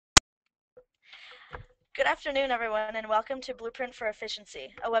Good afternoon, everyone, and welcome to Blueprint for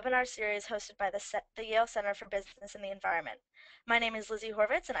Efficiency, a webinar series hosted by the Yale Center for Business and the Environment. My name is Lizzie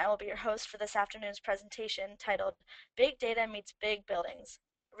Horvitz, and I will be your host for this afternoon's presentation titled Big Data Meets Big Buildings,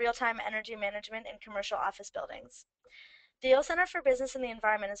 Real-Time Energy Management in Commercial Office Buildings. The Yale Center for Business and the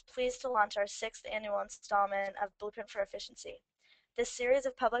Environment is pleased to launch our 6th annual installment of Blueprint for Efficiency. This series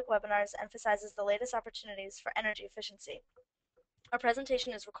of public webinars emphasizes the latest opportunities for energy efficiency. Our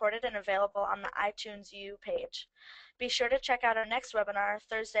presentation is recorded and available on the iTunes U page. Be sure to check out our next webinar,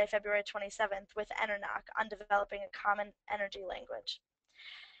 Thursday, February 27th, with NRDC on developing a common energy language.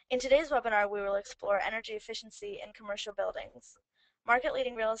 In today's webinar, we will explore energy efficiency in commercial buildings.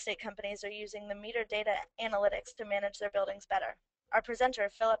 Market-leading real estate companies are using the meter data analytics to manage their buildings better. Our presenter,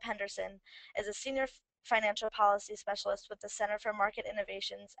 Philip Henderson, is a senior financial policy specialist with the Center for Market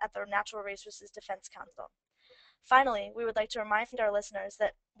Innovations at the Natural Resources Defense Council. Finally, we would like to remind our listeners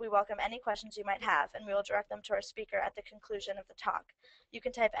that we welcome any questions you might have, and we will direct them to our speaker at the conclusion of the talk. You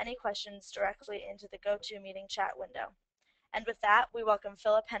can type any questions directly into the GoToMeeting chat window. And with that, we welcome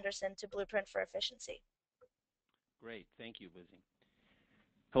Philip Henderson to Blueprint for Efficiency. Great. Thank you, Lizzie.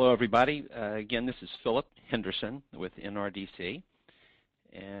 Hello, everybody. Again, this is Philip Henderson with NRDC,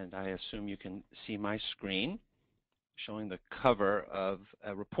 and I assume you can see my screen showing the cover of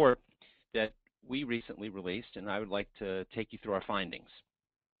a report that we recently released, and I would like to take you through our findings.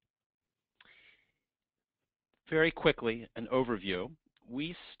 Very quickly, an overview.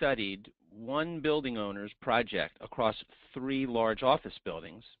 We studied one building owner's project across 3 large office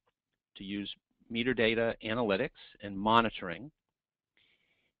buildings to use meter data analytics and monitoring,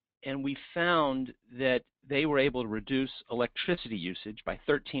 and we found that they were able to reduce electricity usage by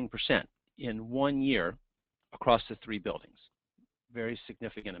 13% in 1 year across the 3 buildings. Very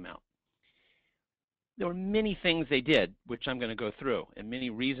significant amount. There were many things they did, which I'm going to go through, and many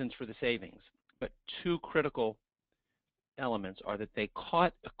reasons for the savings. But 2 critical elements are that they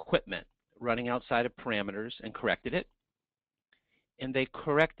caught equipment running outside of parameters and corrected it, and they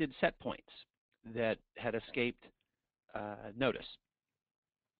corrected set points that had escaped notice.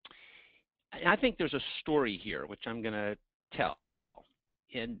 And I think there's a story here, which I'm going to tell.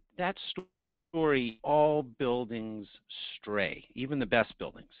 And that story, all buildings stray, even the best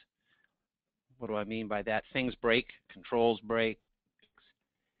buildings. What do I mean by that? Things break, controls break,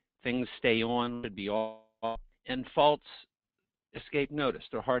 things stay on, should be off, and faults escape notice.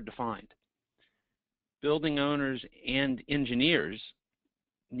 They're hard to find. Building owners and engineers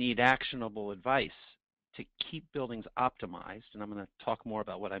need actionable advice to keep buildings optimized, and I'm going to talk more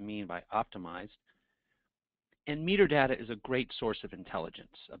about what I mean by optimized. And meter data is a great source of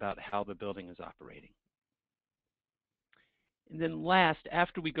intelligence about how the building is operating. And then last,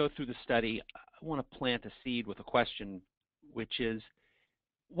 after we go through the study, I want to plant a seed with a question, which is,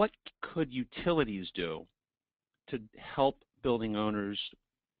 what could utilities do to help building owners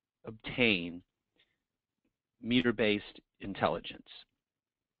obtain meter-based intelligence?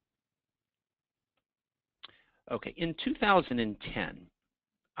 Okay, in 2010,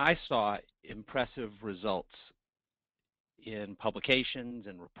 I saw impressive results in publications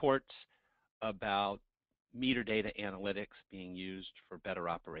and reports about meter data analytics being used for better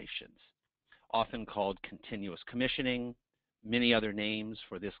operations, often called continuous commissioning, many other names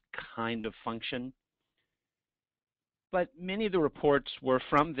for this kind of function. But many of the reports were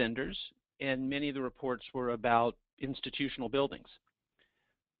from vendors, and many of the reports were about institutional buildings.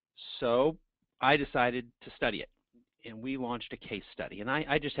 So I decided to study it, and we launched a case study. And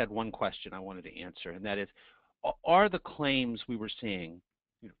I just had one question I wanted to answer, and that is, are the claims we were seeing,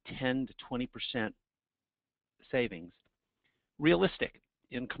 10 to 20% savings, realistic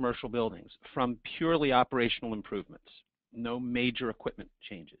in commercial buildings from purely operational improvements, no major equipment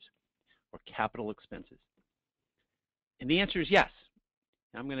changes or capital expenses? And the answer is yes.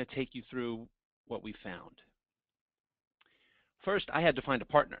 I'm going to take you through what we found. First, I had to find a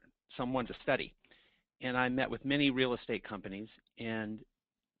partner, someone to study, and I met with many real estate companies, and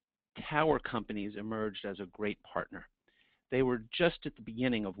tower companies emerged as a great partner. They were just at the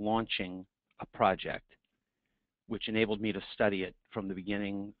beginning of launching a project, which enabled me to study it from the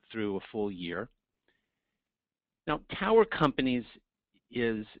beginning through a full year. Now, tower companies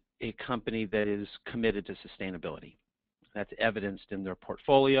is a company that is committed to sustainability. That's evidenced in their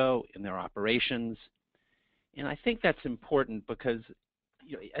portfolio, in their operations. And I think that's important because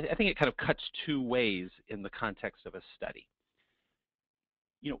I think it kind of cuts 2 ways in the context of a study.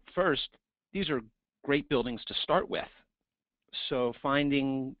 First, these are great buildings to start with. So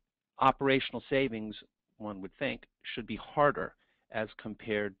finding operational savings, one would think, should be harder as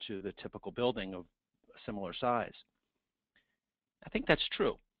compared to the typical building of a similar size. I think that's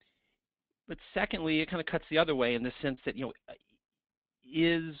true. But secondly, it kind of cuts the other way in the sense that,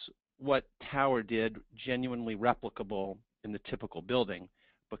 is what Tower did genuinely replicable in the typical building?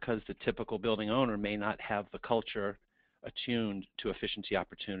 Because the typical building owner may not have the culture attuned to efficiency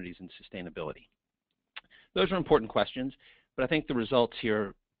opportunities and sustainability. Those are important questions, but I think the results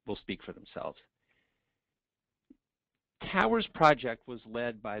here will speak for themselves. Tower's project was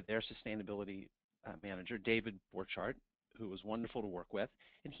led by their sustainability manager, David Borchardt, who was wonderful to work with,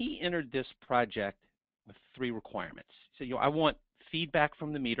 and he entered this project with 3 requirements. So, I want feedback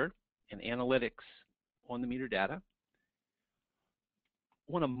from the meter and analytics on the meter data.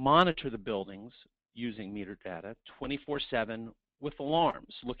 I want to monitor the buildings using meter data 24/7 with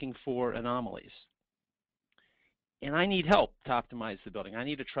alarms looking for anomalies. And I need help to optimize the building. I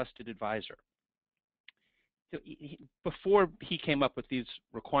need a trusted advisor. So before he came up with these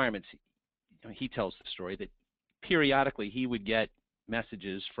requirements, he tells the story that periodically he would get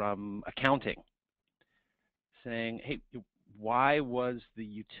messages from accounting saying, hey, why was the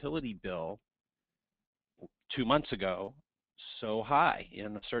utility bill 2 months ago so high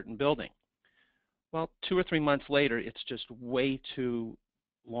in a certain building? Well, 2 or 3 months later, it's just way too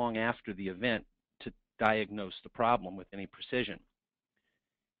long after the event to diagnose the problem with any precision.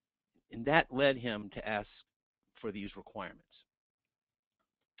 And that led him to ask for these requirements.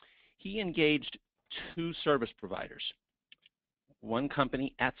 He engaged 2 service providers. One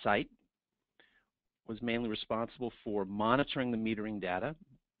company at site was mainly responsible for monitoring the metering data,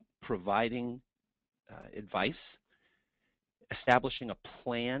 providing advice, establishing a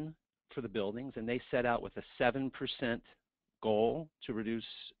plan for the buildings, and they set out with a 7% goal to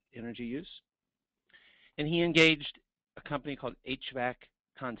reduce energy use. And he engaged a company called HVAC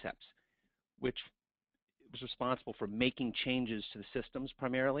Concepts, which was responsible for making changes to the systems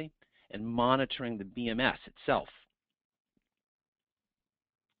primarily and monitoring the BMS itself.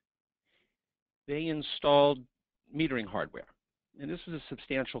 They installed metering hardware, and this was a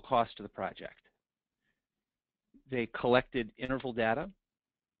substantial cost to the project. They collected interval data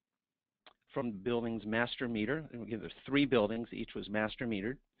from the building's master meter. There's 3 buildings, each was master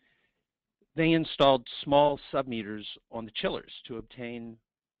metered. They installed small submeters on the chillers to obtain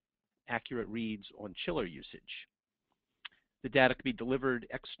accurate reads on chiller usage. The data could be delivered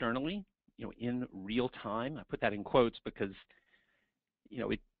externally, in real time. I put that in quotes because,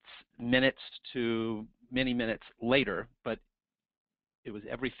 it's minutes to many minutes later, but it was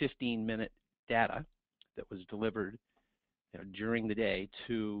every 15-minute data that was delivered during the day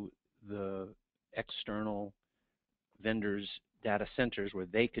to the external vendors' data centers where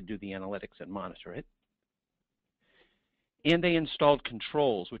they could do the analytics and monitor it. And they installed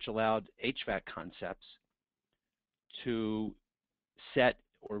controls which allowed HVAC Concepts to set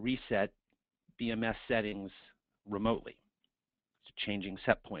or reset BMS settings remotely, so changing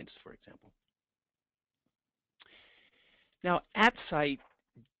set points, for example. Now, at site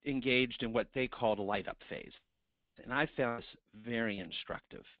engaged in what they called a light up phase, and I found this very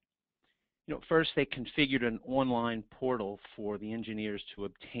instructive. First they configured an online portal for the engineers to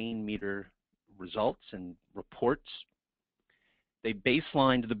obtain meter results and reports. They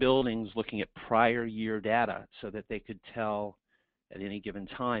baselined the buildings looking at prior year data so that they could tell at any given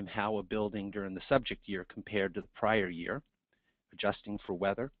time how a building during the subject year compared to the prior year, adjusting for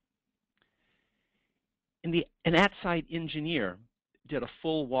weather. And an at-site engineer did a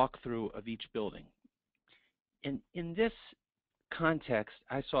full walkthrough of each building. And in this context,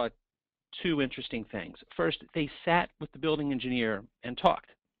 I saw 2 interesting things. First, they sat with the building engineer and talked.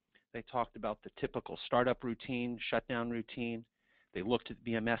 They talked about the typical startup routine, shutdown routine. They looked at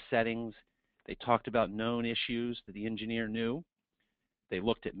BMS settings. They talked about known issues that the engineer knew. They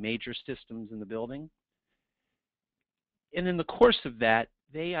looked at major systems in the building. And in the course of that,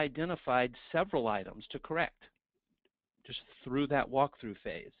 they identified several items to correct just through that walkthrough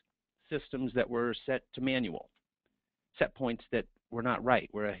phase. Systems that were set to manual, set points that were not right,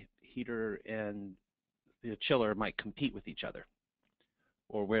 where a heater and the chiller might compete with each other,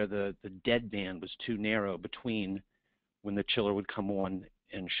 or where the dead band was too narrow between when the chiller would come on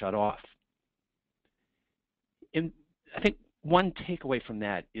and shut off. And I think one takeaway from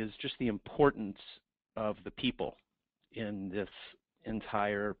that is just the importance of the people in this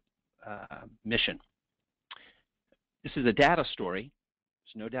entire mission. This is a data story,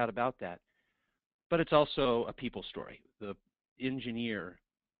 there's no doubt about that, but it's also a people story. The engineer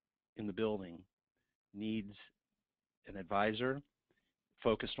in the building needs an advisor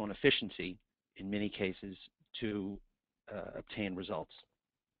focused on efficiency in many cases to obtain results.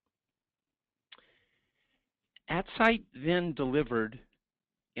 AtSite then delivered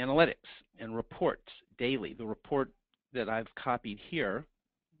analytics and reports daily. The report that I've copied here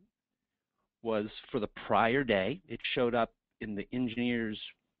was for the prior day. It showed up in the engineer's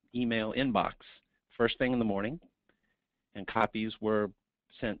email inbox first thing in the morning, and copies were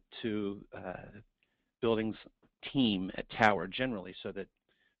sent to building's team at Tower generally so that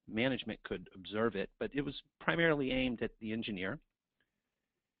management could observe it, but it was primarily aimed at the engineer.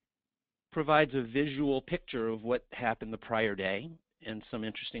 Provides a visual picture of what happened the prior day and some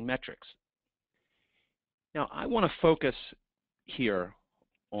interesting metrics. Now, I want to focus here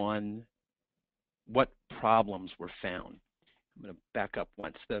on what problems were found. I'm going to back up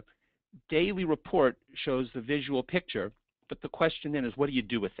once. The daily report shows the visual picture, but the question then is, what do you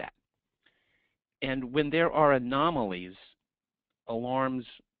do with that? And when there are anomalies, alarms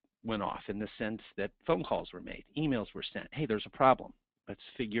went off in the sense that phone calls were made, emails were sent. Hey, there's a problem. Let's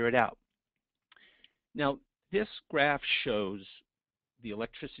figure it out. Now, this graph shows the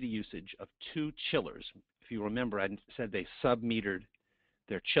electricity usage of two chillers. If you remember, I said they sub-metered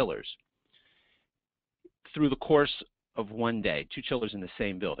their chillers through the course of one day, two chillers in the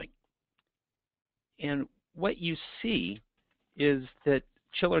same building. And what you see is that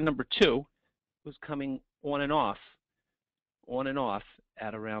chiller number 2 was coming on and off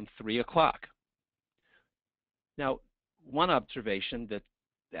at around 3 o'clock. Now, one observation that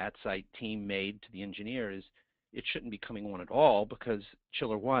that site team made to the engineer is it shouldn't be coming on at all because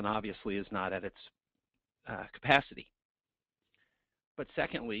chiller 1 obviously is not at its capacity. But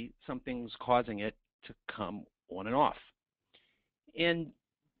secondly, something's causing it to come on and off. And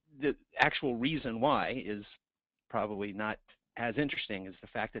the actual reason why is probably not as interesting as the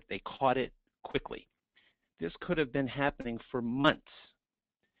fact that they caught it quickly. This could have been happening for months.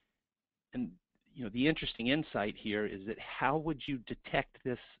 And the interesting insight here is that how would you detect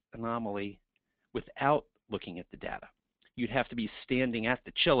this anomaly without looking at the data? You'd have to be standing at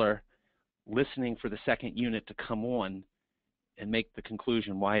the chiller, listening for the second unit to come on and make the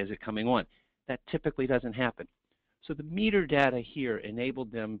conclusion, why is it coming on? That typically doesn't happen. So the meter data here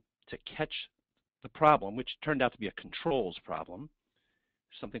enabled them to catch the problem, which turned out to be a controls problem,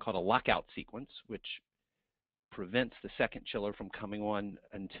 something called a lockout sequence, which prevents the second chiller from coming on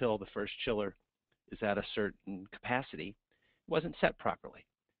until the first chiller is at a certain capacity. It wasn't set properly.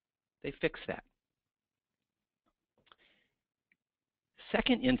 They fixed that.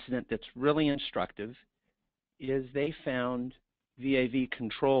 Second incident that's really instructive is they found VAV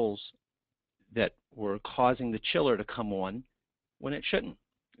controls that were causing the chiller to come on when it shouldn't,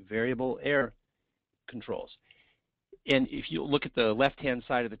 variable air controls. And if you look at the left-hand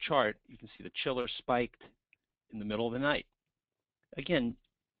side of the chart, you can see the chiller spiked in the middle of the night. Again,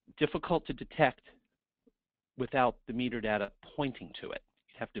 difficult to detect without the meter data pointing to it.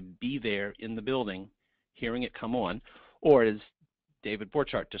 You have to be there in the building, hearing it come on, or as David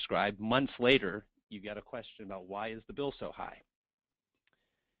Borchardt described, months later, you get a question about why is the bill so high.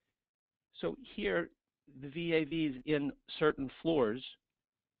 So here, the VAVs in certain floors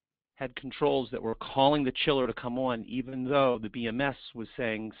had controls that were calling the chiller to come on even though the BMS was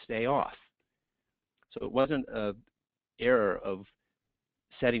saying stay off. So it wasn't an error of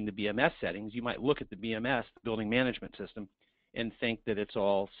setting the BMS settings. You might look at the BMS, the building management system, and think that it's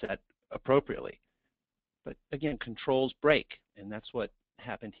all set appropriately. But again, controls break, and that's what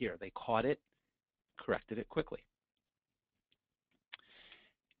happened here. They caught it, corrected it quickly.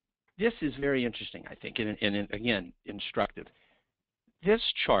 This is very interesting, I think, and again, instructive. This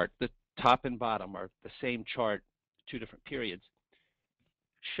chart, the top and bottom are the same chart, 2 different periods,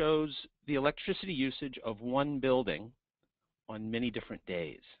 shows the electricity usage of one building on many different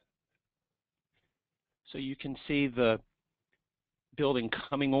days. So you can see the building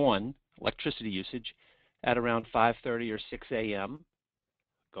coming on, electricity usage, at around 5:30 or 6 a.m.,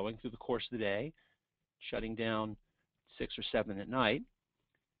 going through the course of the day, shutting down 6 or 7 at night,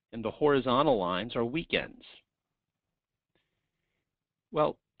 and the horizontal lines are weekends.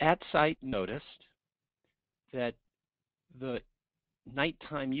 Well, at site noticed that the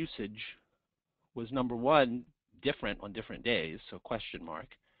nighttime usage was, number 1, different on different days, so question mark.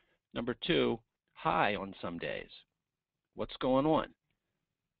 Number 2, high on some days. What's going on?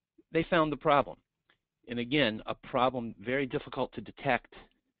 They found the problem. And again, a problem very difficult to detect,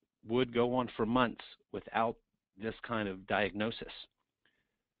 would go on for months without this kind of diagnosis.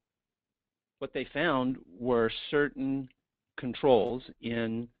 What they found were certain controls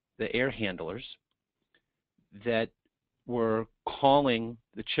in the air handlers that were calling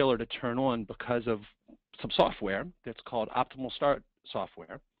the chiller to turn on because of some software that's called optimal start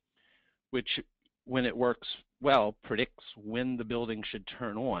software, which, when it works well, predicts when the building should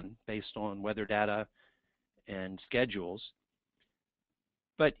turn on based on weather data and schedules.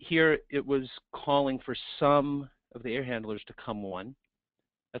 But here it was calling for some of the air handlers to come on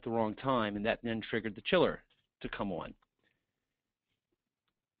at the wrong time, and that then triggered the chiller to come on.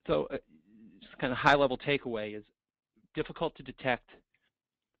 So just kind of high-level takeaway is difficult to detect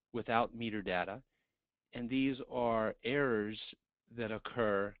without meter data, and these are errors that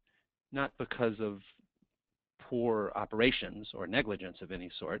occur not because of poor operations or negligence of any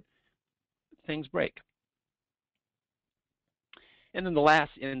sort. Things break. And then the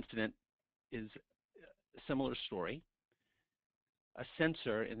last incident is a similar story. A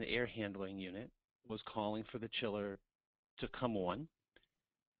sensor in the air handling unit was calling for the chiller to come on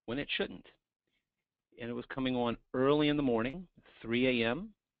when it shouldn't. And it was coming on early in the morning, 3 a.m.,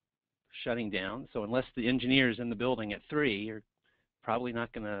 shutting down. So unless the engineers in the building at 3 are probably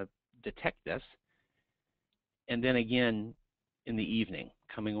not going to detect this. And then again in the evening,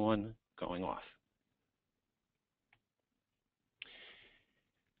 coming on, going off.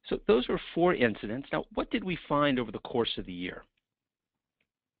 So those were 4 incidents. Now, what did we find over the course of the year?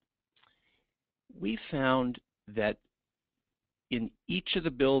 We found that in each of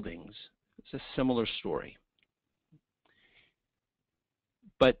the buildings, it's a similar story,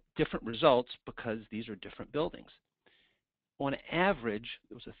 but different results because these are different buildings. On average,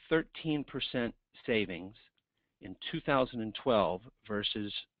 there was a 13% savings in 2012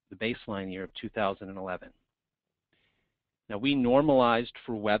 versus the baseline year of 2011. Now, we normalized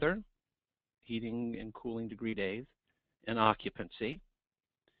for weather, heating and cooling degree days, and occupancy.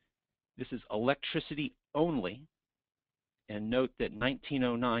 This is electricity only, and note that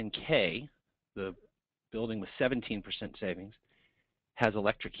 1909K, the building with 17% savings, has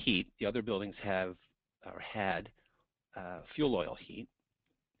electric heat. The other buildings have or had fuel oil heat.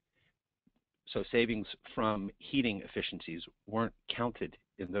 So savings from heating efficiencies weren't counted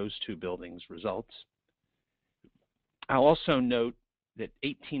in those 2 buildings' results. I'll also note that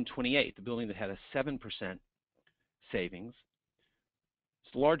 1828, the building that had a 7% savings,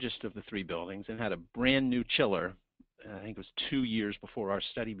 it's the largest of the 3 buildings and had a brand new chiller. I think it was 2 years before our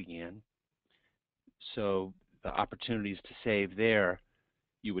study began. So the opportunities to save there,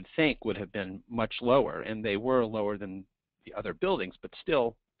 you would think, would have been much lower, and they were lower than the other buildings, but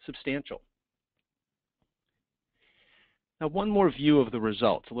still substantial. Now, one more view of the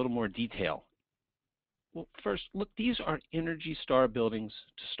results, a little more detail. Well, first, look, these are ENERGY STAR buildings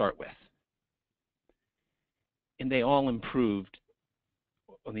to start with, and they all improved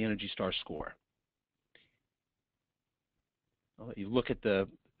on the ENERGY STAR score. I'll let you look at the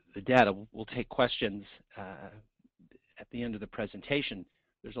data. We'll take questions at the end of the presentation.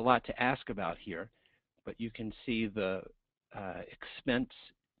 There's a lot to ask about here, but you can see the expense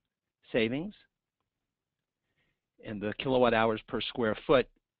savings and the kilowatt hours per square foot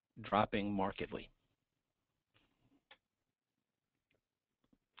dropping markedly.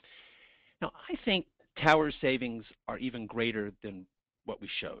 Now, I think tower savings are even greater than what we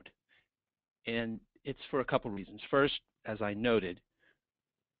showed, and it's for a couple reasons. First, as I noted,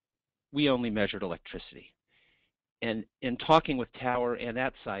 we only measured electricity. And in talking with Tower and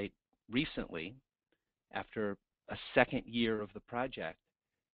that site recently, after a second year of the project,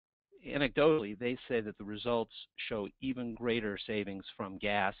 anecdotally, they say that the results show even greater savings from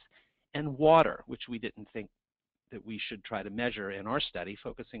gas and water, which we didn't think that we should try to measure in our study,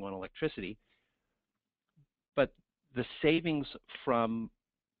 focusing on electricity. But the savings from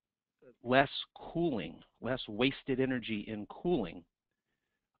less cooling, less wasted energy in cooling,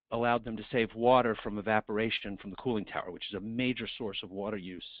 allowed them to save water from evaporation from the cooling tower, which is a major source of water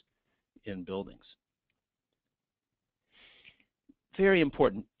use in buildings. Very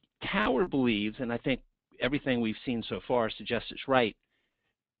important. Tower believes, and I think everything we've seen so far suggests it's right,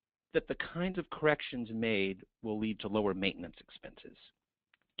 that the kinds of corrections made will lead to lower maintenance expenses.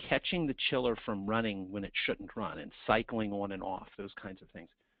 Catching the chiller from running when it shouldn't run and cycling on and off, those kinds of things,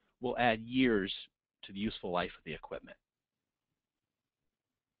 will add years to the useful life of the equipment.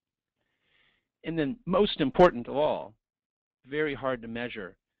 And then most important of all, very hard to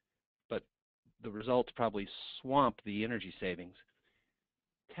measure, but the results probably swamp the energy savings.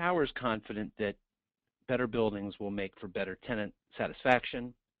 Tower's confident that better buildings will make for better tenant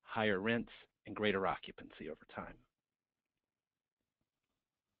satisfaction, higher rents, and greater occupancy over time.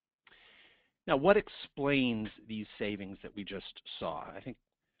 Now, what explains these savings that we just saw? I think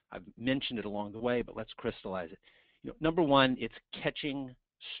I've mentioned it along the way, but let's crystallize it. Number one, it's catching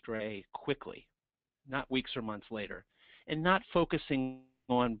stray quickly, not weeks or months later, and not focusing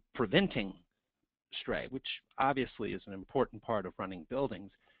on preventing stray, which obviously is an important part of running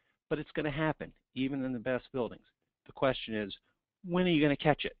buildings, but it's going to happen, even in the best buildings. The question is, when are you going to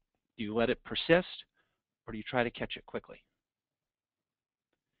catch it? Do you let it persist, or do you try to catch it quickly?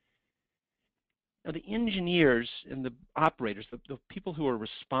 Now, the engineers and the operators, the people who are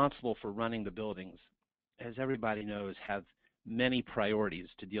responsible for running the buildings, as everybody knows, have many priorities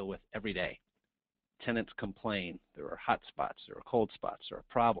to deal with every day. Tenants complain, there are hot spots, there are cold spots, there are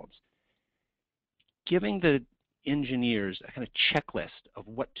problems. Giving the engineers a kind of checklist of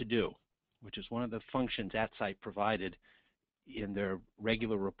what to do, which is one of the functions at site provided in their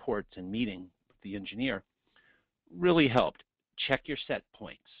regular reports and meeting with the engineer, really helped. Check your set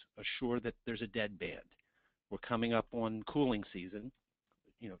points. Assure that there's a dead band. We're coming up on cooling season.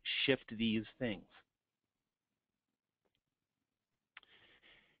 Shift these things.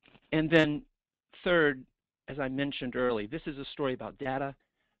 And then third, as I mentioned earlier, this is a story about data,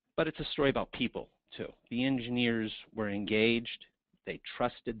 but it's a story about people too. The engineers were engaged. They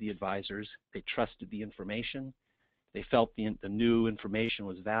trusted the advisors. They trusted the information. They felt the new information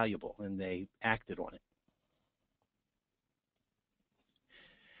was valuable, and they acted on it.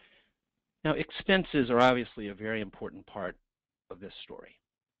 Now, expenses are obviously a very important part of this story.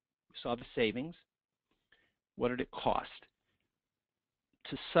 We saw the savings. What did it cost?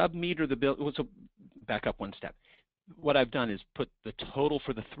 To sub-meter the bill, so back up one step. What I've done is put the total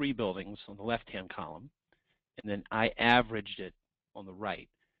for the 3 buildings on the left-hand column, and then I averaged it on the right.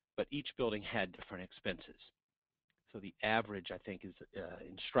 But each building had different expenses. So the average, I think, is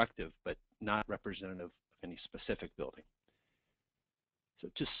instructive, but not representative of any specific building. So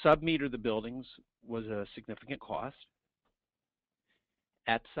to sub-meter the buildings was a significant cost.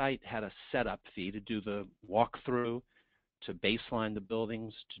 At site had a setup fee to do the walkthrough, to baseline the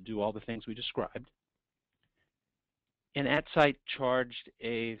buildings, to do all the things we described. And at site charged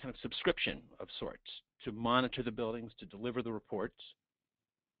a kind of subscription of sorts to monitor the buildings, to deliver the reports,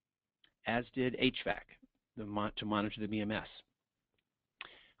 as did HVAC, to monitor the BMS.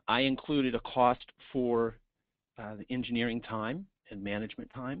 I included a cost for the engineering time and management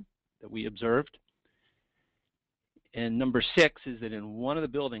time that we observed. And number 6 is that in one of the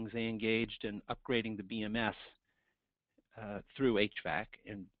buildings they engaged in upgrading the BMS through HVAC,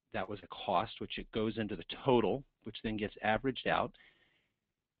 and that was a cost which it goes into the total, which then gets averaged out.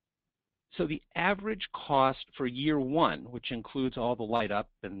 So the average cost for year 1, which includes all the light up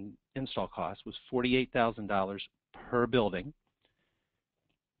and install costs, was $48,000 per building.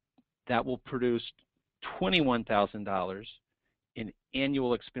 That will produce $21,000 in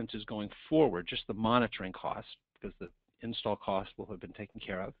annual expenses going forward, just the monitoring cost, because the install cost will have been taken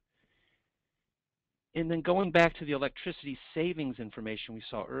care of. And then going back to the electricity savings information we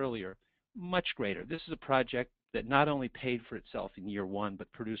saw earlier, much greater. This is a project that not only paid for itself in year 1,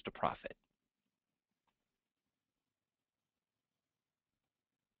 but produced a profit.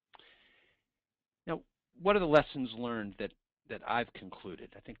 Now, what are the lessons learned that I've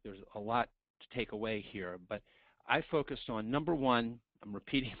concluded? I think there's a lot to take away here, but I focused on number 1. I'm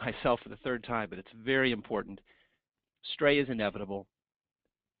repeating myself for the 3rd time, but it's very important. Stray is inevitable.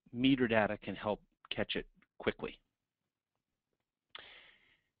 Meter data can help catch it quickly.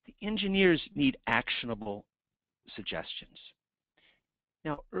 The engineers need actionable suggestions.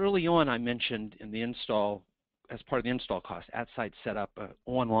 Now, early on, I mentioned in the install, as part of the install cost, at site set up an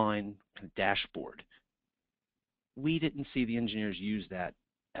online dashboard. We didn't see the engineers use that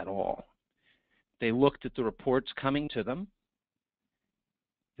at all. They looked at the reports coming to them.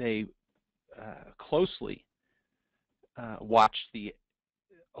 They closely watched the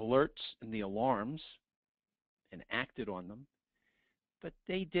alerts and the alarms and acted on them, but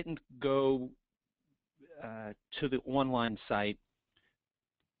they didn't go to the online site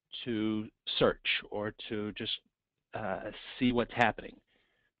to search or to just see what's happening.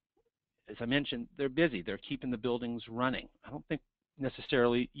 As I mentioned, they're busy. They're keeping the buildings running. I don't think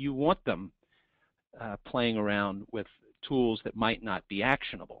necessarily you want them playing around with tools that might not be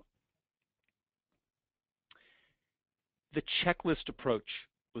actionable. The checklist approach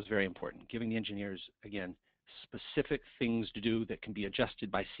was very important, giving the engineers, again, specific things to do that can be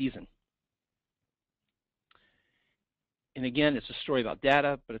adjusted by season. And again, it's a story about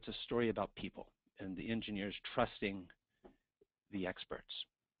data, but it's a story about people and the engineers trusting the experts.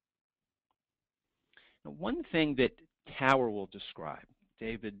 Now, one thing that Tower will describe,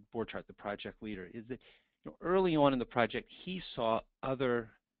 David Borchardt, the project leader, is that early on in the project, he saw other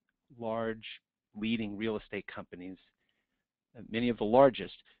large leading real estate companies, many of the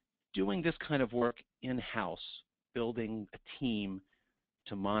largest, doing this kind of work in-house, building a team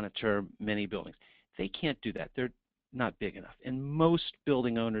to monitor many buildings. They can't do that. They're not big enough. And most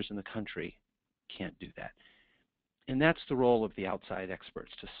building owners in the country can't do that. And that's the role of the outside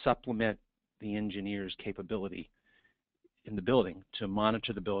experts, to supplement the engineer's capability in the building, to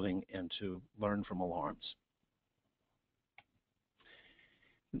monitor the building and to learn from alarms.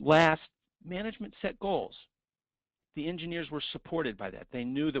 Last, Management set goals. The engineers were supported by that. They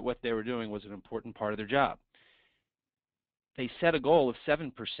knew that what they were doing was an important part of their job. They set a goal of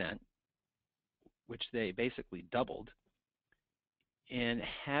 7%, which they basically doubled, and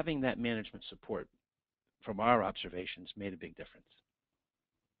having that management support from our observations made a big difference.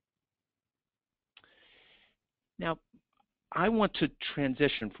 Now, I want to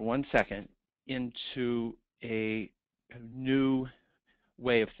transition for 1 second into a new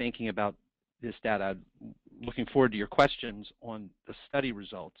way of thinking about this data. I'm looking forward to your questions on the study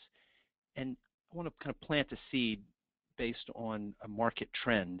results. And I want to kind of plant a seed based on a market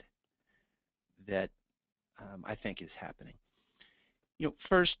trend that I think is happening.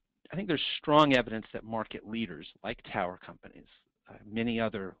 First, I think there's strong evidence that market leaders like tower companies, many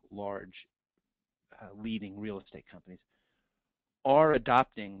other large leading real estate companies, are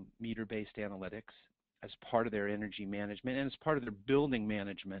adopting meter-based analytics as part of their energy management and as part of their building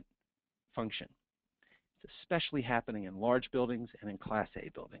management function. It's especially happening in large buildings and in Class A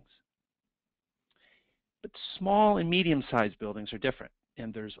buildings. But small and medium-sized buildings are different,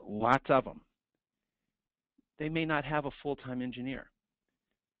 and there's lots of them. They may not have a full-time engineer.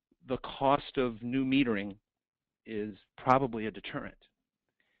 The cost of new metering is probably a deterrent.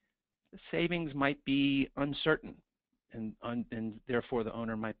 The savings might be uncertain, and therefore the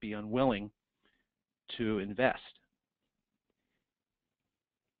owner might be unwilling to invest.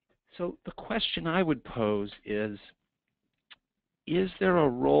 So the question I would pose is there a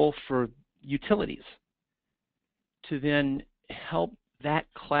role for utilities to then help that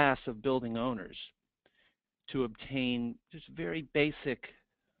class of building owners to obtain just very basic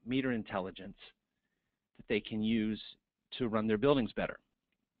meter intelligence that they can use to run their buildings better?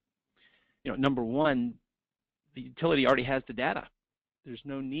 Number one, the utility already has the data. There's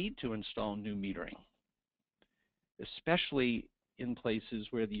no need to install new metering, especially in places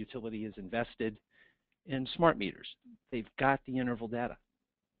where the utility is invested in smart meters. They've got the interval data.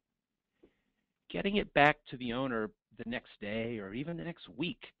 Getting it back to the owner the next day or even the next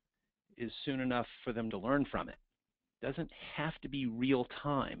week is soon enough for them to learn from it. It doesn't have to be real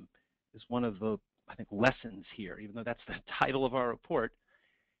time is one of the, I think, lessons here, even though that's the title of our report.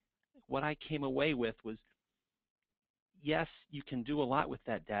 What I came away with was, yes, you can do a lot with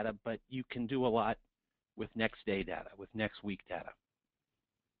that data, but you can do a lot with next day data, with next week data.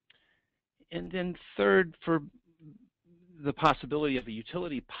 And then third, for the possibility of a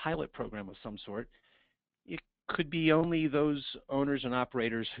utility pilot program of some sort, it could be only those owners and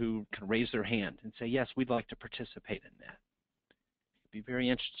operators who can raise their hand and say, yes, we'd like to participate in that. It'd be very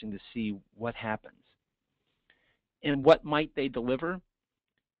interesting to see what happens. And what might they deliver?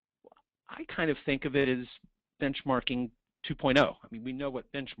 I kind of think of it as benchmarking 2.0. I mean, we know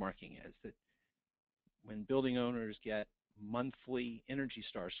what benchmarking is, that when building owners get monthly Energy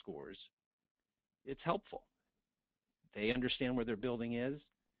Star scores, it's helpful. They understand where their building is.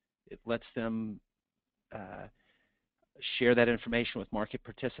 It lets them share that information with market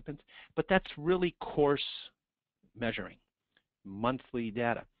participants. But that's really coarse measuring, monthly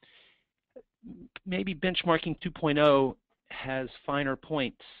data. Maybe benchmarking 2.0 has finer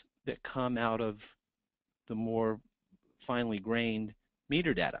points that come out of the more finely grained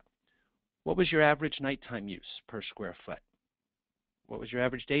meter data. What was your average nighttime use per square foot? What was your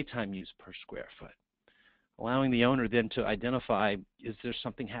average daytime use per square foot? Allowing the owner then to identify, is there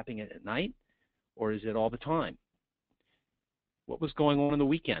something happening at night or is it all the time? What was going on the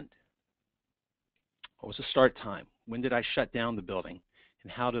weekend? What was the start time? When did I shut down the building?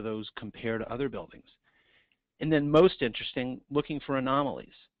 And how do those compare to other buildings? And then most interesting, looking for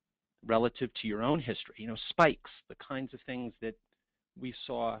anomalies relative to your own history, spikes, the kinds of things that we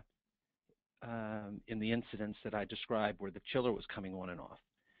saw in the incidents that I described where the chiller was coming on and off.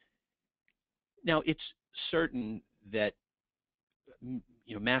 Now, it's certain that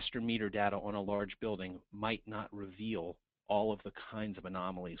master meter data on a large building might not reveal all of the kinds of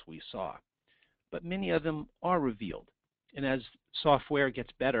anomalies we saw, but many of them are revealed. And as software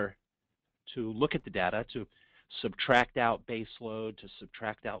gets better to look at the data, to subtract out base load, to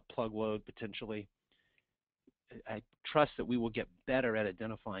subtract out plug load potentially, I trust that we will get better at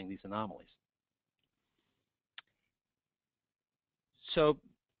identifying these anomalies. So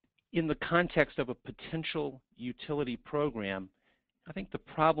in the context of a potential utility program, I think the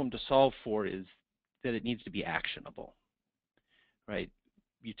problem to solve for is that it needs to be actionable, right?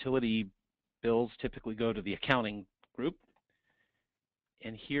 Utility bills typically go to the accounting group,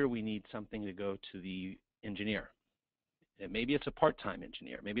 and here we need something to go to the engineer. And maybe it's a part-time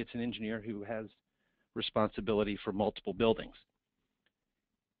engineer. Maybe it's an engineer who has responsibility for multiple buildings.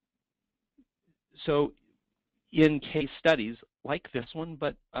 So in case studies, like this one,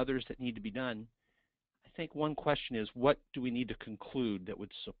 but others that need to be done. I think one question is, what do we need to conclude that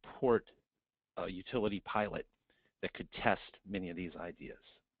would support a utility pilot that could test many of these ideas?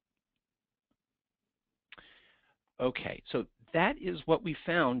 Okay, so that is what we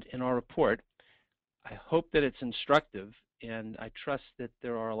found in our report. I hope that it's instructive, and I trust that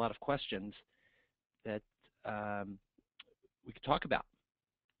there are a lot of questions that we could talk about.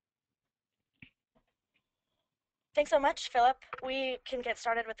 Thanks so much, Philip. We can get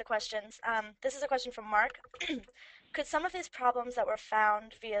started with the questions. This is a question from Mark. Could some of these problems that were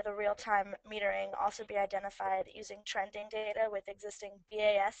found via the real-time metering also be identified using trending data with existing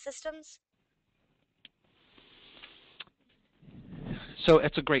BAS systems? So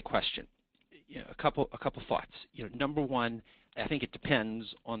it's a great question. A couple thoughts. Number one, I think it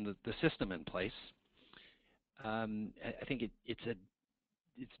depends on the system in place. I think it's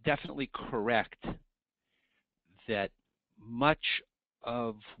definitely correct that much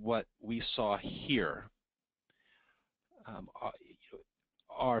of what we saw here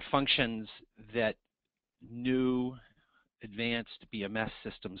are functions that new advanced BMS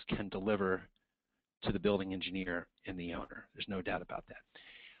systems can deliver to the building engineer and the owner. There's no doubt about that.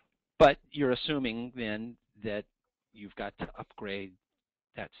 But you're assuming then that you've got to upgrade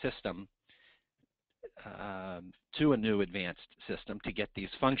that system to a new advanced system to get these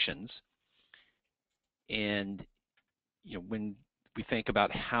functions. And when we think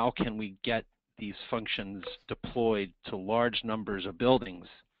about how can we get these functions deployed to large numbers of buildings,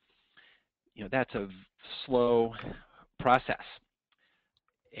 that's a slow process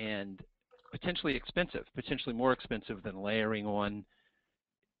and potentially expensive, potentially more expensive than layering on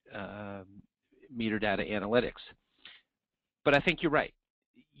meter data analytics. But I think you're right.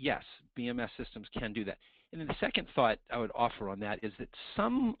 Yes, BMS systems can do that. And then the second thought I would offer on that is that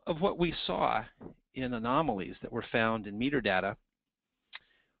some of what we saw in anomalies that were found in meter data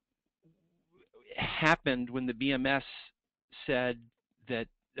happened when the BMS said that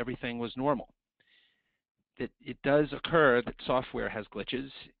everything was normal. That it does occur that software has glitches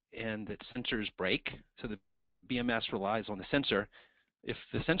and that sensors break, so the BMS relies on the sensor. If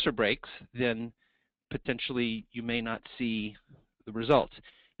the sensor breaks, then potentially you may not see the results.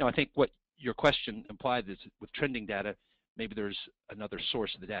 Now, I think what your question implied is with trending data, maybe there's another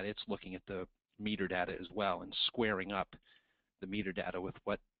source of the data. It's looking at the meter data as well and squaring up the meter data with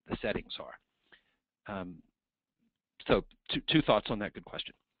what the settings are. So two thoughts on that good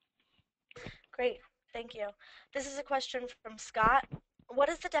question. Great, thank you. This is a question from Scott. What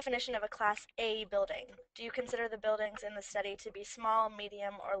is the definition of a Class A building? Do you consider the buildings in the study to be small,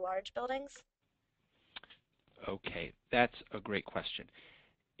 medium, or large buildings? Okay, that's a great question.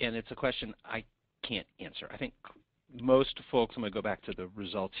 And it's a question I can't answer. I think most folks, I'm going to go back to the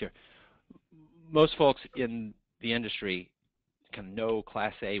results here, most folks in the industry kind of know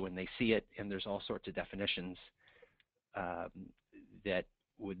Class A when they see it, and there's all sorts of definitions that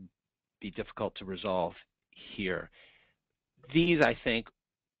would be difficult to resolve here. These, I think,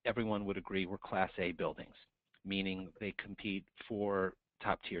 everyone would agree were Class A buildings, meaning they compete for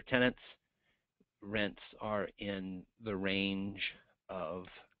top-tier tenants. Rents are in the range of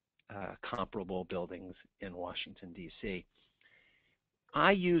comparable buildings in Washington, D.C.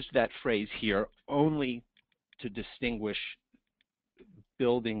 I used that phrase here only to distinguish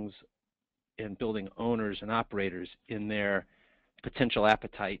buildings and building owners and operators in their potential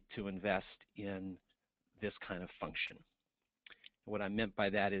appetite to invest in this kind of function. What I meant by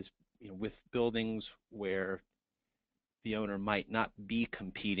that is, with buildings where the owner might not be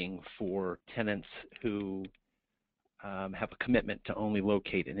competing for tenants who have a commitment to only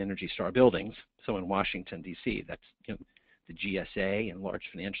locate in Energy Star buildings. So in Washington, D.C., that's the GSA and large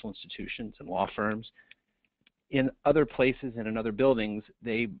financial institutions and law firms. In other places and in other buildings,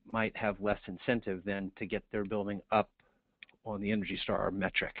 they might have less incentive than to get their building up on the Energy Star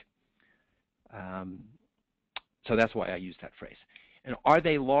metric. So that's why I use that phrase. And are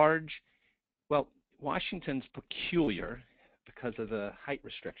they large? Well, Washington's peculiar because of the height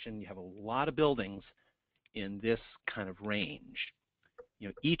restriction. You have a lot of buildings in this kind of range.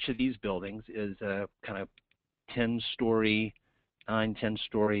 Each of these buildings is a kind of 10-story,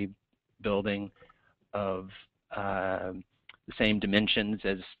 10-story building of the same dimensions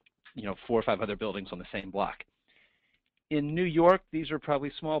as 4 or 5 other buildings on the same block. In New York, these are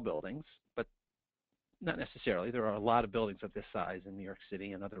probably small buildings, but not necessarily. There are a lot of buildings of this size in New York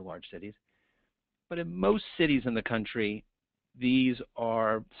City and other large cities. But in most cities in the country, these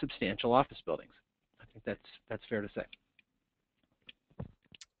are substantial office buildings. I think that's fair to say.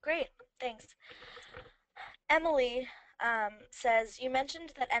 Great, thanks. Emily says, you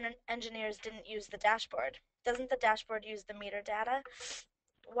mentioned that engineers didn't use the dashboard. Doesn't the dashboard use the meter data?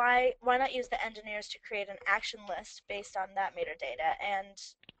 Why not use the engineers to create an action list based on that meter data? And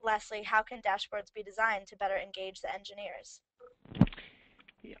lastly, how can dashboards be designed to better engage the engineers?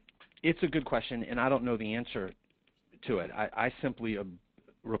 Yeah. It's a good question, and I don't know the answer to it. I simply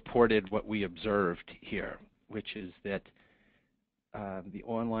reported what we observed here, which is that the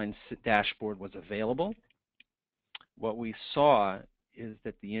online dashboard was available. What we saw is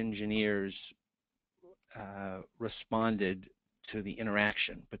that the engineers responded to the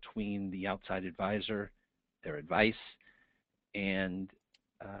interaction between the outside advisor, their advice, and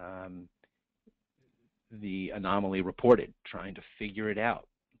the anomaly reported, trying to figure it out.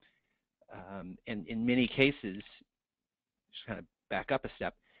 And in many cases, just kind of back up a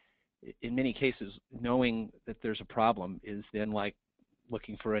step, in many cases, knowing that there's a problem is then like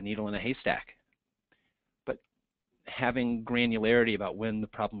looking for a needle in a haystack. But having granularity about when the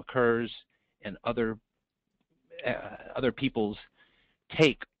problem occurs and other people's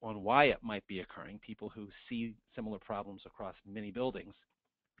take on why it might be occurring, people who see similar problems across many buildings,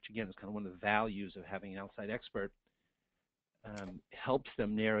 which again is kind of one of the values of having an outside expert, helps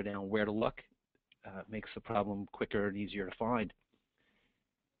them narrow down where to look, makes the problem quicker and easier to find.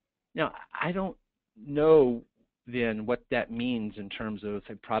 Now, I don't know then what that means in terms of,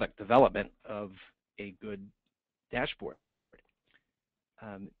 say, product development of a good dashboard.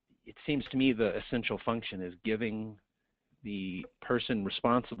 It seems to me the essential function is giving the person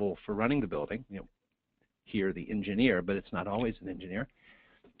responsible for running the building, here the engineer, but it's not always an engineer,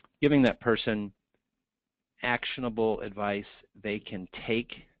 giving that person actionable advice they can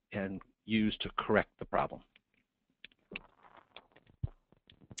take and use to correct the problem.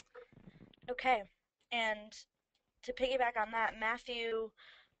 Okay, and to piggyback on that, Matthew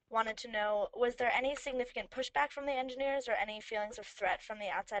wanted to know, was there any significant pushback from the engineers or any feelings of threat from the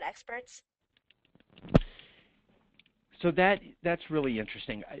outside experts? So that's really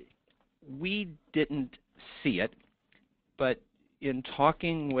interesting. We didn't see it, but in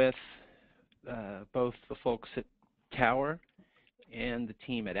talking with both the folks at Tower and the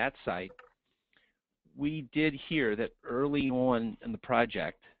team at AtSite, we did hear that early on in the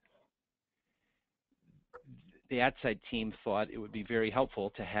project, the AtSite team thought it would be very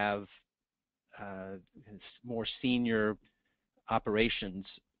helpful to have more senior operations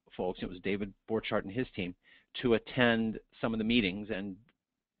folks, it was David Borchardt and his team, to attend some of the meetings and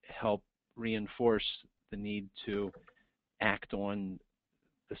help reinforce the need to act on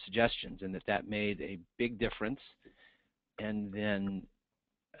the suggestions, and that made a big difference. And then,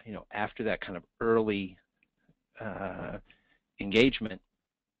 after that kind of early engagement,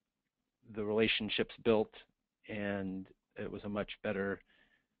 the relationships built, and it was a much better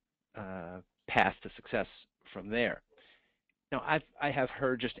path to success from there. Now, I have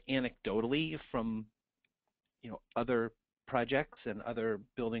heard just anecdotally from other projects and other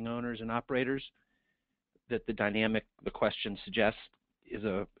building owners and operators that the dynamic the question suggests is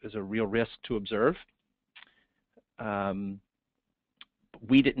a real risk to observe.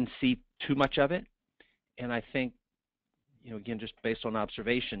 We didn't see too much of it, and I think, again, just based on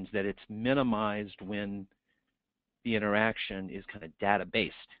observations, that it's minimized when the interaction is kind of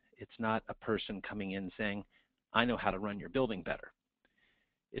data-based. It's not a person coming in saying, I know how to run your building better.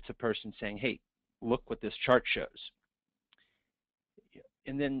 It's a person saying, hey, look what this chart shows.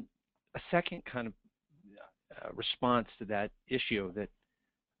 And then a second kind of response to that issue that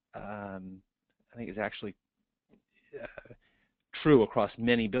I think is actually true across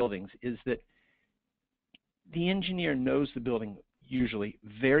many buildings is that the engineer knows the building usually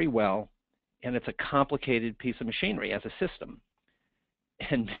very well, and it's a complicated piece of machinery as a system.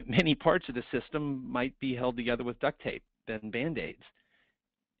 And many parts of the system might be held together with duct tape and Band-Aids.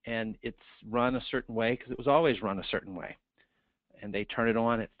 And it's run a certain way because it was always run a certain way. And they turn it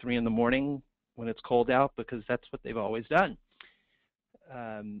on at 3 in the morning when it's cold out because that's what they've always done.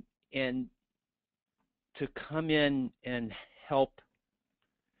 And to come in and help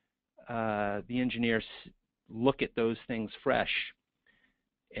the engineers look at those things fresh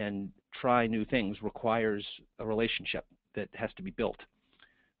and try new things requires a relationship that has to be built.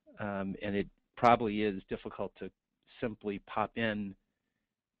 And it probably is difficult to simply pop in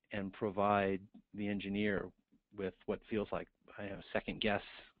and provide the engineer with what feels like second-guess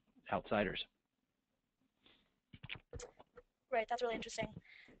outsiders. Right, that's really interesting.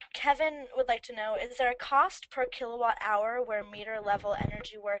 Kevin would like to know, is there a cost per kilowatt hour where meter level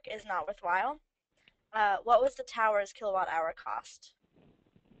energy work is not worthwhile? What was the tower's kilowatt hour cost?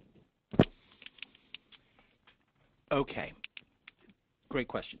 Okay, great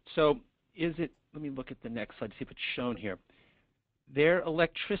question. So let me look at the next slide, see if it's shown here. Their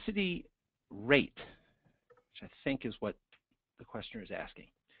electricity rate which I think is what the questioner is asking,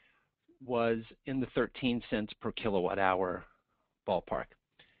 was in the 13 cents per kilowatt hour ballpark.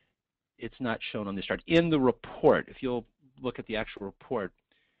 It's not shown on this chart. In the report, if you'll look at the actual report,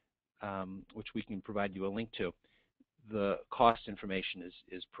 which we can provide you a link to, the cost information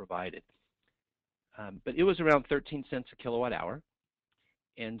is provided. But it was around 13 cents a kilowatt hour.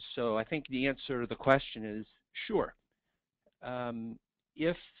 And so I think the answer to the question is sure.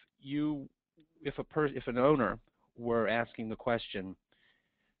 If an owner were asking the question,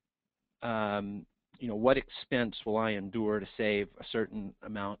 what expense will I endure to save a certain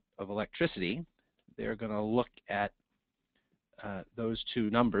amount of electricity, they're going to look at those two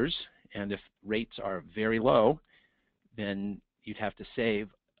numbers, and if rates are very low, then you'd have to save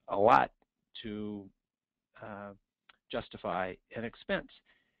a lot to justify an expense.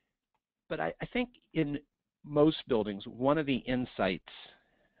 But I think in most buildings, one of the insights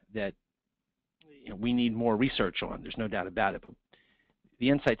that we need more research on, there's no doubt about it, but the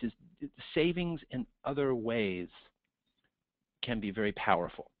insight is savings in other ways can be very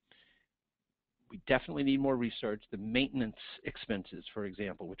powerful. We definitely need more research. The maintenance expenses, for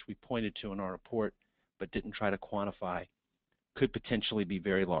example, which we pointed to in our report but didn't try to quantify, could potentially be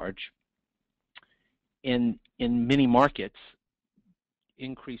very large. In many markets,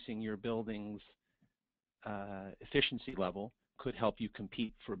 increasing your building's efficiency level could help you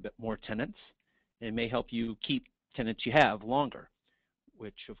compete for a bit more tenants. It may help you keep tenants you have longer,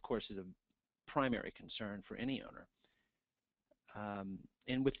 which of course is a primary concern for any owner.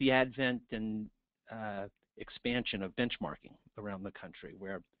 And with the advent and expansion of benchmarking around the country,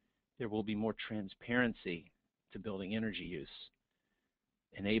 where there will be more transparency to building energy use,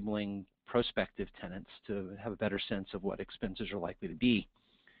 enabling prospective tenants to have a better sense of what expenses are likely to be,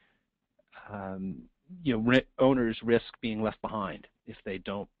 owners risk being left behind if they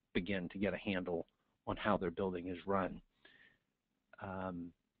don't begin to get a handle on how their building is run.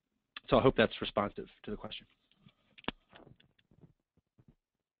 So I hope that's responsive to the question.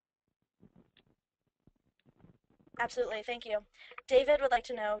 Absolutely, thank you. David would like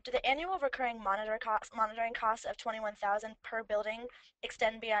to know, do the annual recurring monitoring costs of $21,000 per building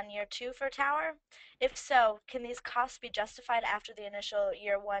extend beyond year 2 for tower? If so, can these costs be justified after the initial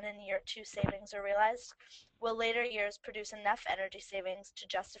year 1 and year 2 savings are realized? Will later years produce enough energy savings to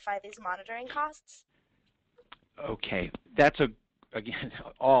justify these monitoring costs? Okay, that's again,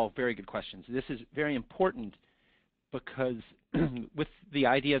 all very good questions. This is very important because with the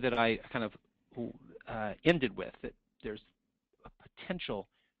idea that I kind of ended with, that there's a potential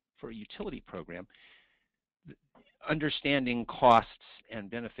for a utility program, understanding costs and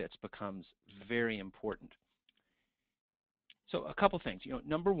benefits becomes very important. So a couple things.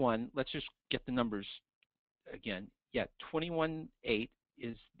 Number one, let's just get the numbers again. Yeah, 21.8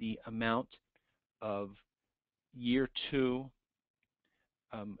 is the amount of year 2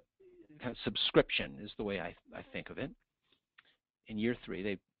 kind of subscription is the way I think of it. In year 3,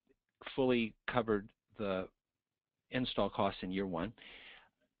 they fully covered the install costs in year 1.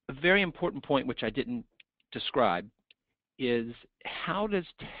 A very important point, which I didn't describe, is how does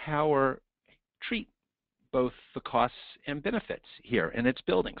Tower treat both the costs and benefits here in its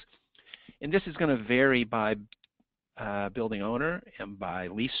buildings? And this is going to vary by building owner and by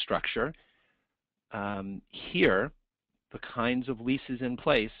lease structure. Here, the kinds of leases in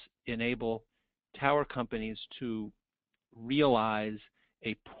place enable tower companies to realize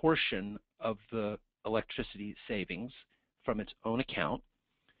a portion of the electricity savings from its own account,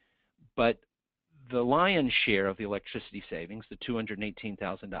 but the lion's share of the electricity savings, the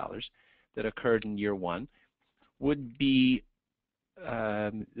 $218,000 that occurred in year 1, would be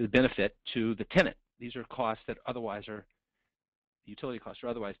the benefit to the tenant. These are costs that otherwise are, utility costs are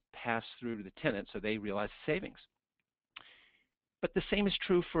otherwise passed through to the tenant, so they realize savings. But the same is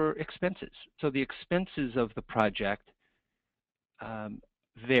true for expenses. So the expenses of the project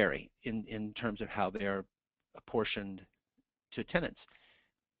vary in terms of how they're apportioned to tenants.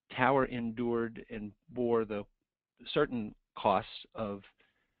 Tower endured and bore the certain costs of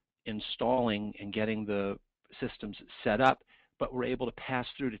installing and getting the systems set up, but were able to pass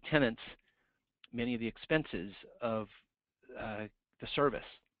through to tenants many of the expenses of the service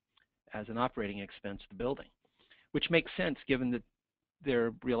as an operating expense of the building, which makes sense given that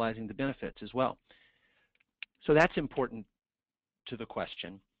they're realizing the benefits as well. So that's important to the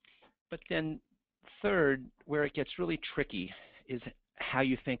question. But then third, where it gets really tricky is how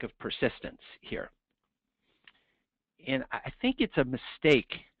you think of persistence here. And I think it's a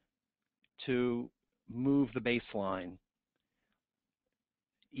mistake to move the baseline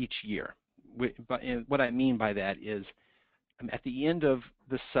each year. And what I mean by that is at the end of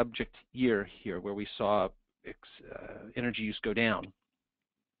the subject year here, where we saw energy use go down.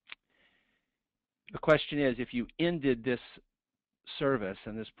 The question is, if you ended this service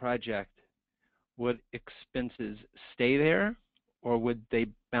and this project, would expenses stay there or would they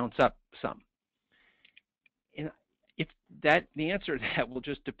bounce up some? And if that, the answer to that will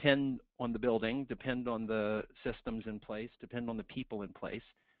just depend on the building, depend on the systems in place, depend on the people in place.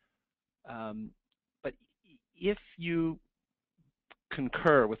 But if you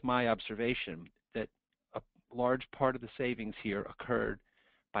concur with my observation that a large part of the savings here occurred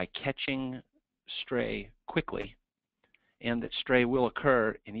by catching stray quickly, and that stray will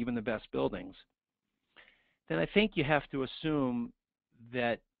occur in even the best buildings, then I think you have to assume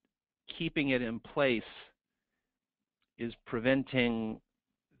that keeping it in place is preventing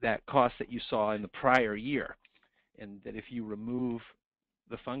that cost that you saw in the prior year, and that if you remove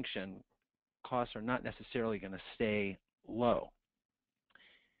the function, costs are not necessarily going to stay low.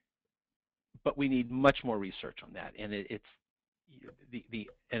 But we need much more research on that, and it's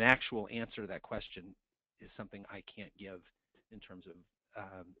an actual answer to that question is something I can't give in terms of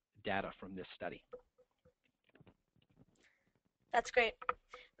data from this study. That's great.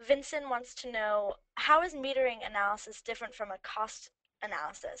 Vincent wants to know, how is metering analysis different from a cost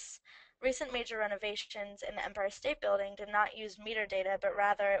analysis? Recent major renovations in the Empire State Building did not use meter data, but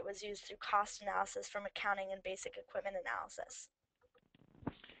rather it was used through cost analysis from accounting and basic equipment analysis.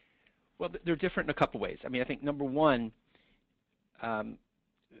 Well, they're different in a couple ways. I mean, I think number one,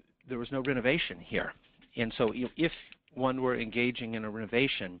 there was no renovation here. And so if one were engaging in a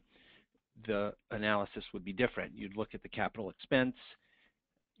renovation, the analysis would be different. You'd look at the capital expense,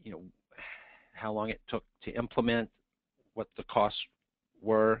 you know, how long it took to implement, what the costs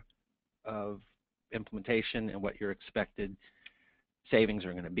were of implementation, and what your expected savings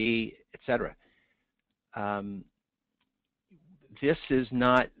are going to be, et cetera. This is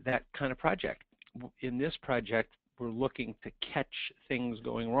not that kind of project. In this project, we're looking to catch things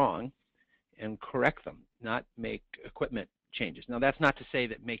going wrong and correct them, not make equipment changes. Now, that's not to say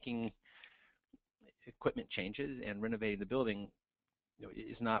that making equipment changes and renovating the building, you know,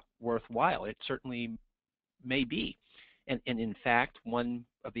 is not worthwhile. It certainly may be. And in fact, one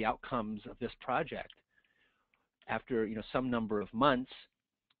of the outcomes of this project, after some number of months,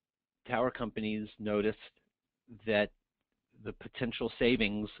 tower companies noticed that the potential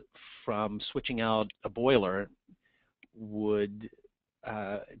savings from switching out a boiler would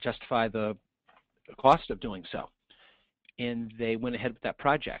justify the cost of doing so. And they went ahead with that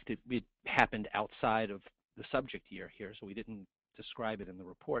project. It happened outside of the subject year here, so we didn't describe it in the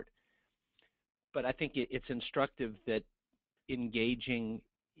report. But I think it's instructive that engaging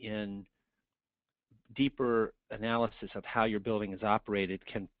in deeper analysis of how your building is operated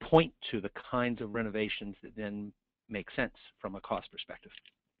can point to the kinds of renovations that then make sense from a cost perspective.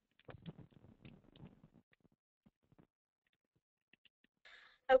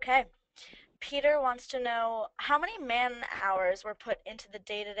 Okay. Peter wants to know, how many man hours were put into the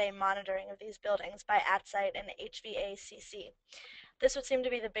day-to-day monitoring of these buildings by AtSite and HVACC? This would seem to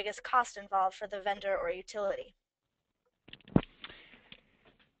be the biggest cost involved for the vendor or utility.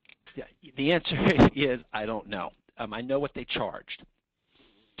 Yeah, the answer is I don't know. I know what they charged.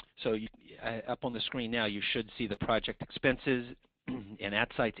 So up on the screen now, you should see the project expenses and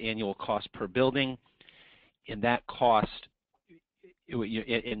AtSite's annual cost per building. In that cost,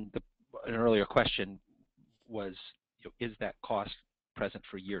 an earlier question was, is that cost present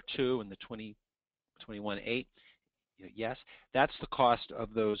for year 2 in the 2021-8? Yes, that's the cost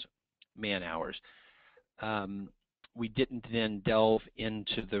of those man hours. We didn't then delve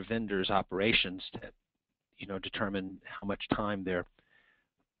into the vendor's operations to determine how much time they're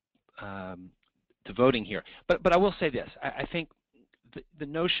devoting here. But I will say this, I think the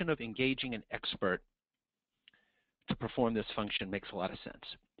notion of engaging an expert to perform this function makes a lot of sense.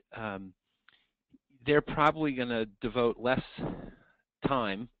 They're probably going to devote less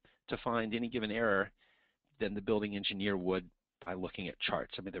time to find any given error than the building engineer would by looking at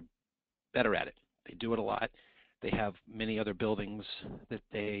charts. I mean, they're better at it. They do it a lot. They have many other buildings that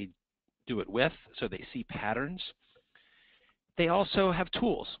they do it with, so they see patterns. They also have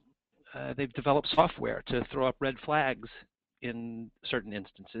tools. They've developed software to throw up red flags in certain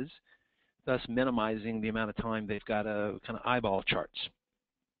instances, thus minimizing the amount of time they've got to kind of eyeball charts.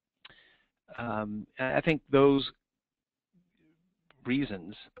 I think those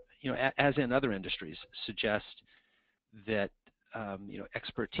reasons, as in other industries, suggest that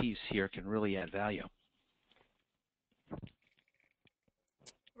expertise here can really add value.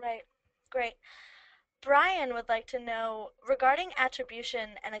 Right. Great. Brian would like to know, regarding attribution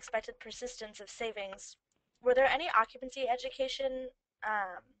and expected persistence of savings, were there any occupancy education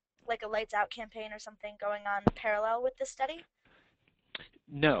like a lights out campaign or something going on parallel with this study?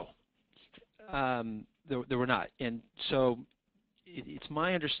 No, there were not. And so it's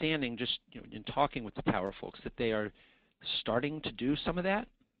my understanding, just in talking with the power folks, that they are starting to do some of that,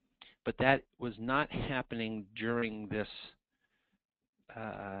 but that was not happening during this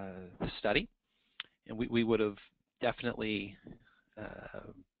study, and we would have definitely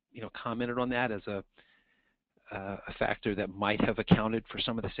commented on that as a factor that might have accounted for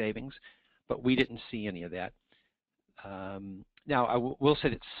some of the savings, but we didn't see any of that. Now, I will say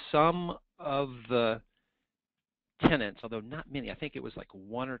that some of the tenants, although not many, I think it was like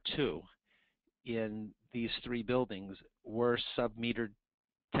one or two in these three buildings, were sub-metered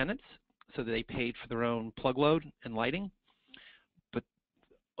tenants, so they paid for their own plug load and lighting, but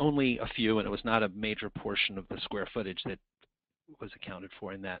only a few, and it was not a major portion of the square footage that was accounted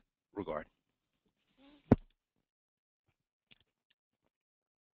for in that regard.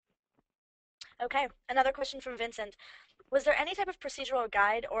 Okay, another question from Vincent. Was there any type of procedural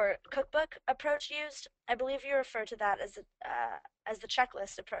guide or cookbook approach used? I believe you refer to that as the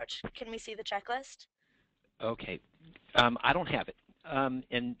checklist approach. Can we see the checklist? Okay, I don't have it,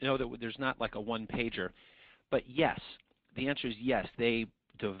 and know that there's not like a one-pager, but yes, the answer is yes. They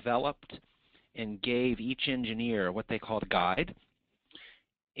developed and gave each engineer what they called a guide,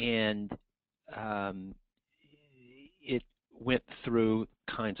 and it went through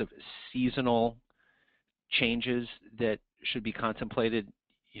kinds of seasonal changes that should be contemplated,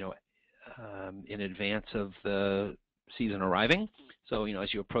 in advance of the season arriving. So,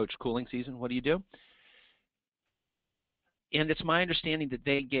 as you approach cooling season, what do you do? And it's my understanding that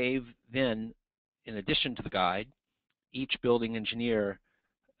they gave then, in addition to the guide, each building engineer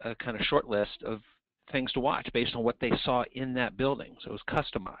a kind of short list of things to watch based on what they saw in that building. So it was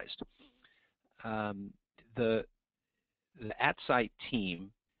customized. Um, the at-site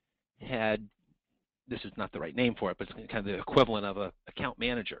team had, this is not the right name for it, but it's kind of the equivalent of an account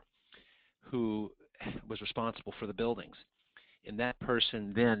manager who was responsible for the buildings. And that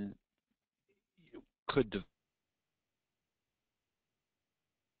person then could,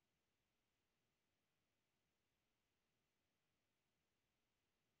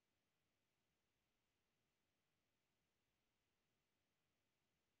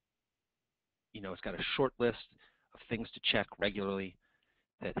 it's got a short list of things to check regularly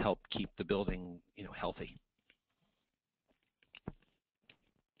that help keep the building, healthy.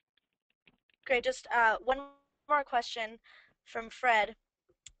 Great. Just one more question from Fred.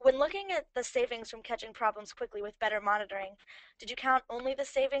 When looking at the savings from catching problems quickly with better monitoring, did you count only the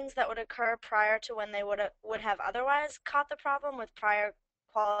savings that would occur prior to when they would have otherwise caught the problem with prior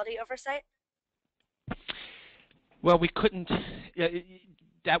quality oversight? Well, we couldn't.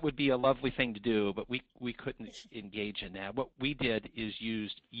 That would be a lovely thing to do, but we couldn't engage in that. What we did is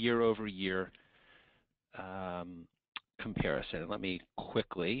used year-over-year comparison. Let me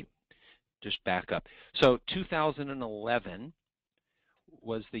quickly just back up. So 2011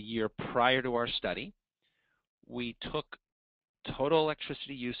 was the year prior to our study. We took total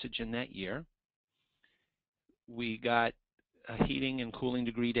electricity usage in that year. We got heating and cooling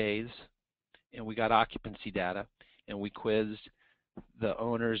degree days, and we got occupancy data, and we quizzed the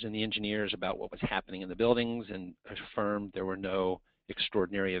owners and the engineers about what was happening in the buildings and affirmed there were no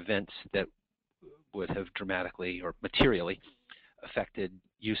extraordinary events that would have dramatically or materially affected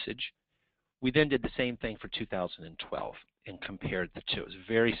usage. We then did the same thing for 2012 and compared the two. It was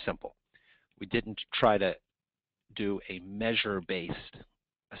very simple. We didn't try to do a measure-based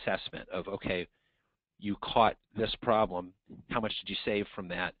assessment of, okay, you caught this problem, how much did you save from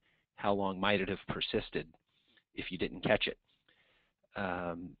that? How long might it have persisted if you didn't catch it?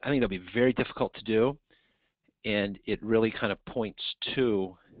 I think that'll be very difficult to do, and it really kind of points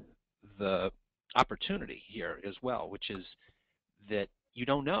to the opportunity here as well, which is that you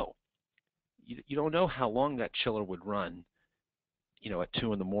don't know. You don't know how long that chiller would run, at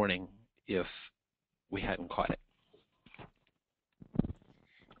 2 in the morning if we hadn't caught it.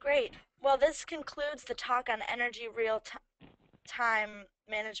 Great. Well, this concludes the talk on energy real-time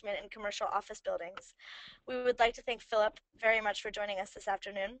management in commercial office buildings. We would like to thank Philip very much for joining us this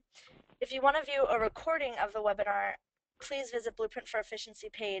afternoon. If you want to view a recording of the webinar, please visit Blueprint for Efficiency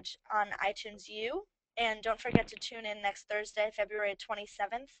page on iTunes U. And don't forget to tune in next Thursday, February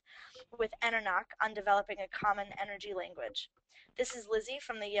 27th, with NRDC on developing a common energy language. This is Lizzie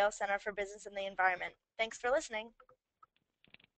from the Yale Center for Business and the Environment. Thanks for listening.